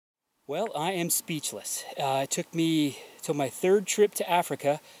Well, I am speechless. It took me till my third trip to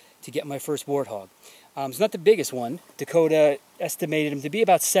Africa to get my first warthog. It's not the biggest one. Dakota estimated him to be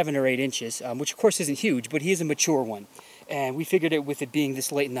about 7 or 8 inches, which of course isn't huge, but he is a mature one. And we figured it, with it being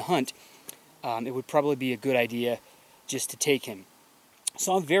this late in the hunt, it would probably be a good idea just to take him.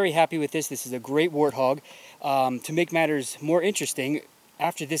 So I'm very happy with this. This is a great warthog. To make matters more interesting,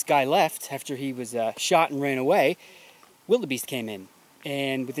 after this guy left, after he was shot and ran away, wildebeest came in.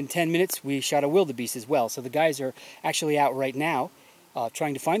 And within 10 minutes, we shot a wildebeest as well. So the guys are actually out right now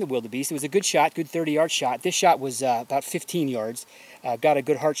trying to find the wildebeest. It was a good shot, good 30-yard shot. This shot was about 15 yards. Got a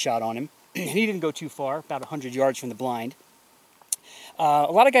good heart shot on him. He didn't go too far, about 100 yards from the blind.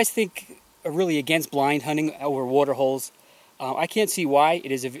 A lot of guys are really against blind hunting over water holes. I can't see why.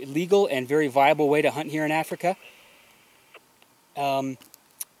 It is a legal and very viable way to hunt here in Africa.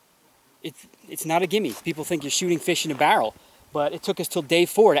 It's not a gimme. People think you're shooting fish in a barrel. But it took us till day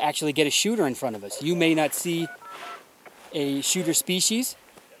 4 to actually get a shooter in front of us. You may not see a shooter species.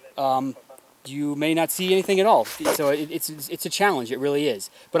 You may not see anything at all. So it's a challenge, it really is.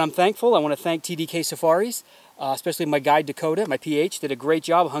 But I'm thankful. I want to thank TDK Safaris, especially my guide Dakota, my PH, did a great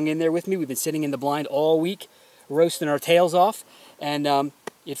job, hung in there with me. We've been sitting in the blind all week, roasting our tails off, and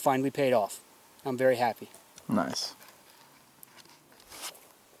it finally paid off. I'm very happy. Nice.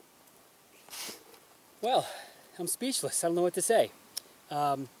 Well, I'm speechless. I don't know what to say.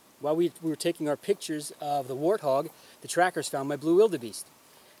 While we were taking our pictures of the warthog, the trackers found my blue wildebeest.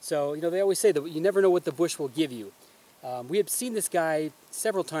 So, you know, they always say that you never know what the bush will give you. We had seen this guy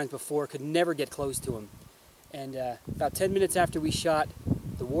several times before, could never get close to him. And about 10 minutes after we shot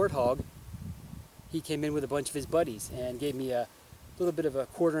the warthog, he came in with a bunch of his buddies and gave me a little bit of a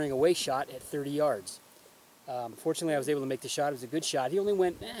quartering away shot at 30 yards. Fortunately, I was able to make the shot. It was a good shot. He only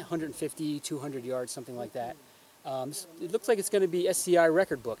went 150, 200 yards, something like that. It looks like it's going to be SCI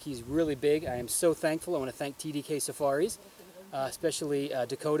record book. He's really big. I am so thankful. I want to thank TDK Safaris, especially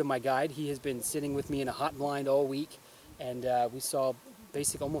Dakota, my guide. He has been sitting with me in a hot blind all week, and we saw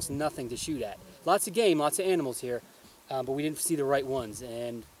basically almost nothing to shoot at. Lots of game, lots of animals here, but we didn't see the right ones.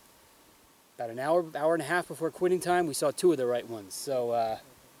 And about an hour and a half before quitting time, we saw 2 of the right ones. So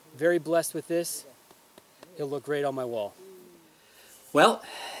very blessed with this. He'll look great on my wall. Well,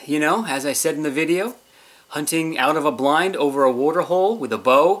 you know, as I said in the video, hunting out of a blind over a water hole with a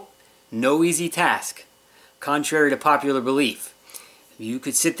bow, no easy task, contrary to popular belief. You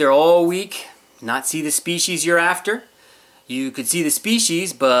could sit there all week, not see the species you're after. You could see the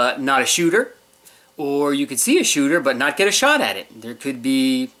species, but not a shooter. Or you could see a shooter, but not get a shot at it. There could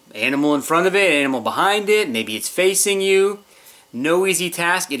be animal in front of it, animal behind it, maybe it's facing you. No easy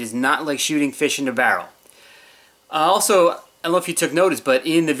task. It is not like shooting fish in a barrel. Also, I don't know if you took notice, but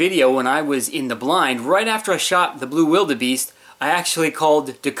in the video when I was in the blind, right after I shot the blue wildebeest, I actually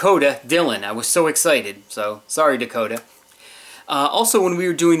called Dakota Dylan. I was so excited, so sorry Dakota. Also, when we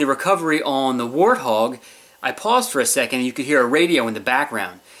were doing the recovery on the warthog, I paused for a second and you could hear a radio in the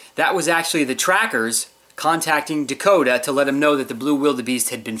background. That was actually the trackers contacting Dakota to let him know that the blue wildebeest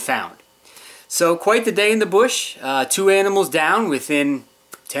had been found. So quite the day in the bush, 2 animals down within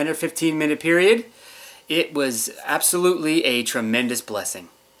 10 or 15 minute period. It was absolutely a tremendous blessing.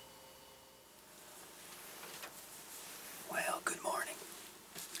 Well, good morning.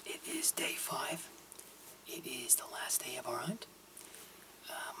 It is day 5. It is the last day of our hunt.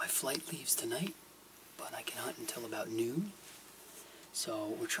 My flight leaves tonight, but I can hunt until about noon.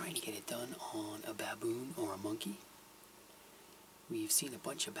 So we're trying to get it done on a baboon or a monkey. We've seen a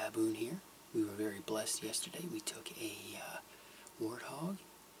bunch of baboon here. We were very blessed yesterday. We took a warthog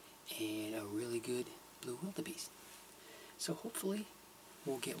and a really good blue wildebeest. So hopefully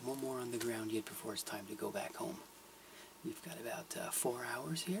we'll get one more on the ground yet before it's time to go back home. We've got about 4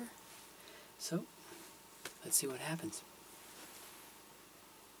 hours here. So let's see what happens.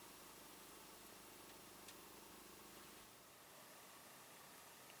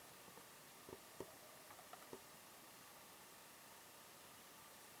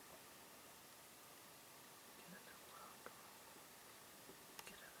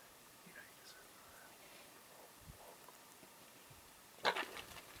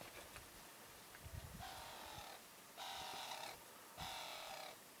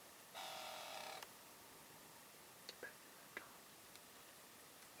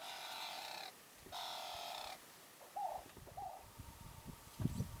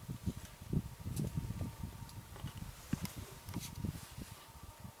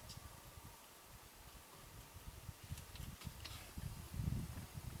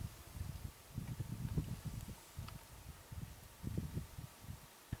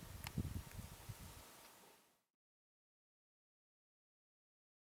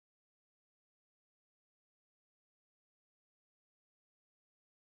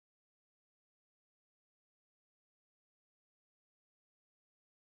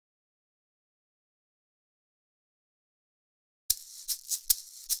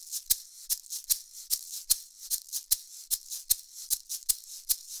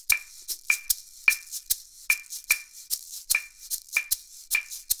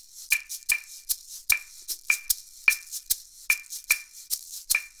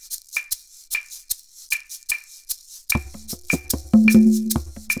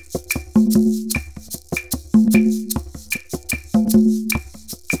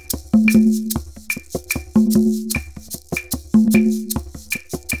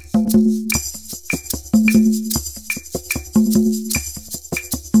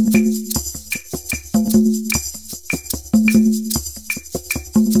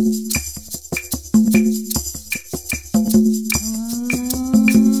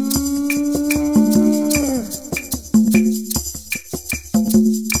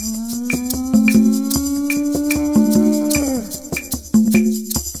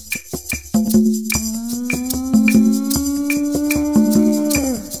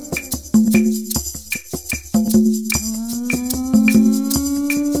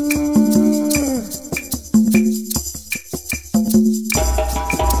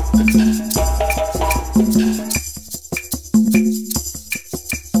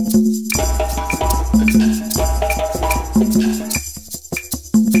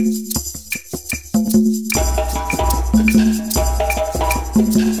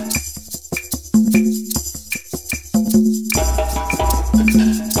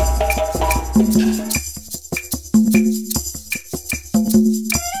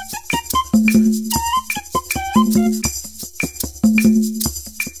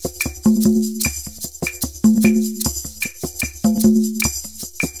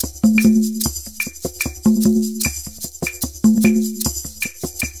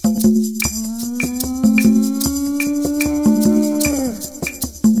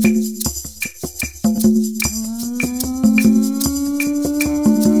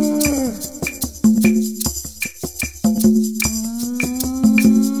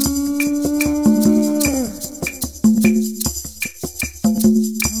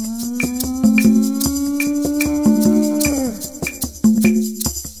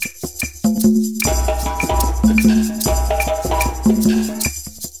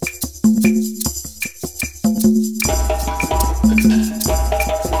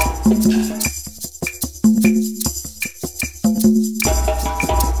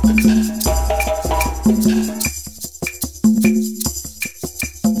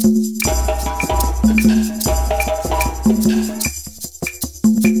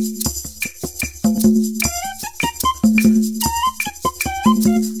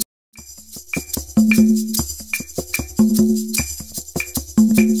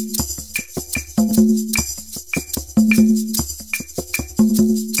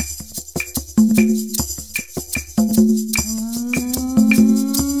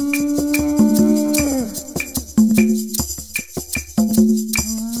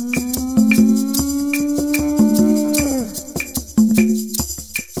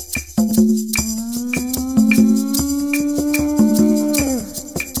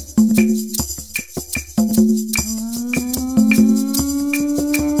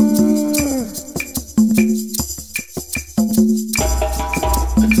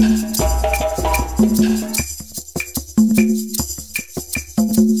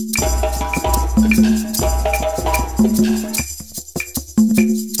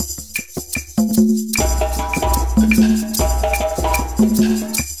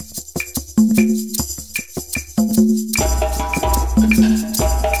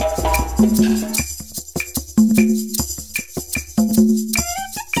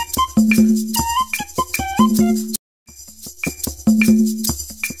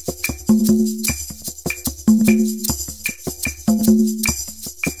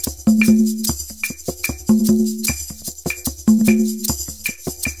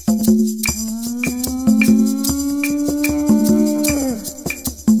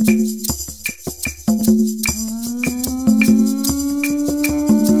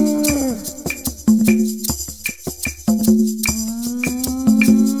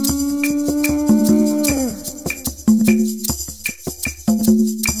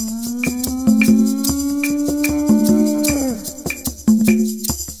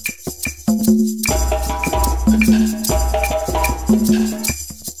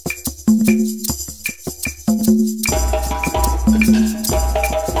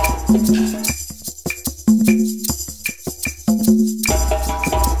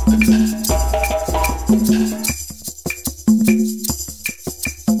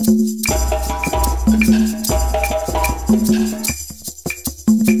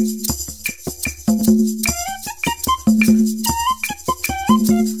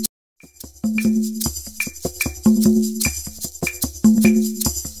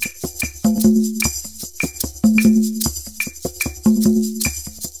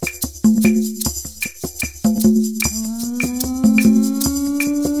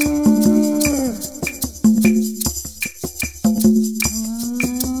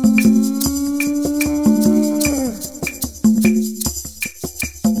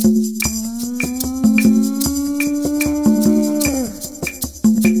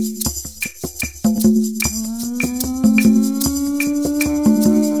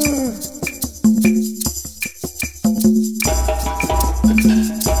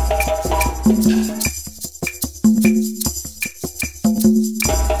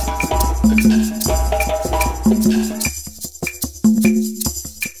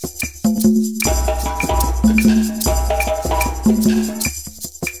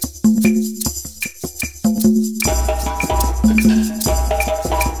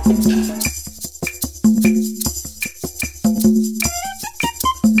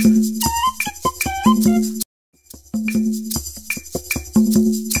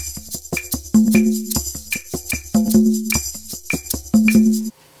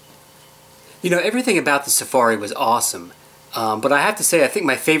 You know, everything about the safari was awesome, but I have to say I think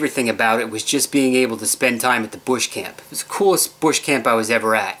my favorite thing about it was just being able to spend time at the bush camp. It was the coolest bush camp I was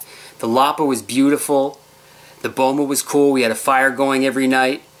ever at. The Lapa was beautiful, the Boma was cool, we had a fire going every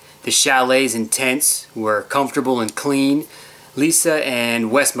night, The chalets and tents were comfortable and clean. Lisa and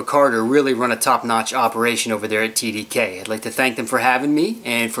Wes McCarter really run a top-notch operation over there at TDK. I'd like to thank them for having me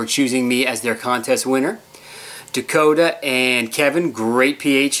and for choosing me as their contest winner. Dakota and Kevin, great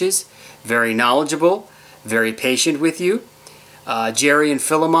PHs, very knowledgeable, very patient with you. Jerry and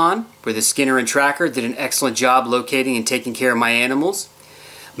Philemon, with the Skinner and Tracker, did an excellent job locating and taking care of my animals.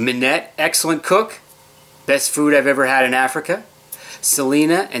 Minette, excellent cook, best food I've ever had in Africa.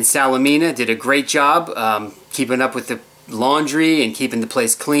 Selena and Salamina did a great job keeping up with the laundry and keeping the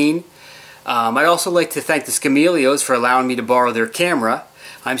place clean. I'd also like to thank the Scamelios for allowing me to borrow their camera.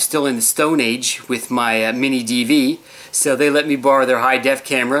 I'm still in the Stone Age with my mini DV, so they let me borrow their high-def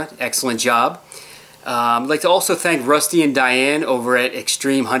camera. Excellent job. I'd like to also thank Rusty and Diane over at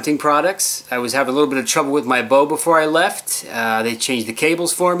Extreme Hunting Products. I was having a little bit of trouble with my bow before I left. They changed the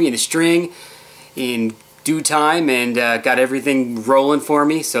cables for me and the string in due time and got everything rolling for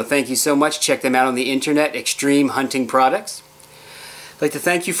me. So thank you so much. Check them out on the internet, Extreme Hunting Products. I'd like to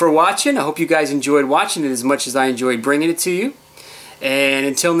thank you for watching. I hope you guys enjoyed watching it as much as I enjoyed bringing it to you. And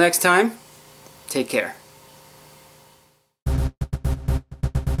until next time, take care.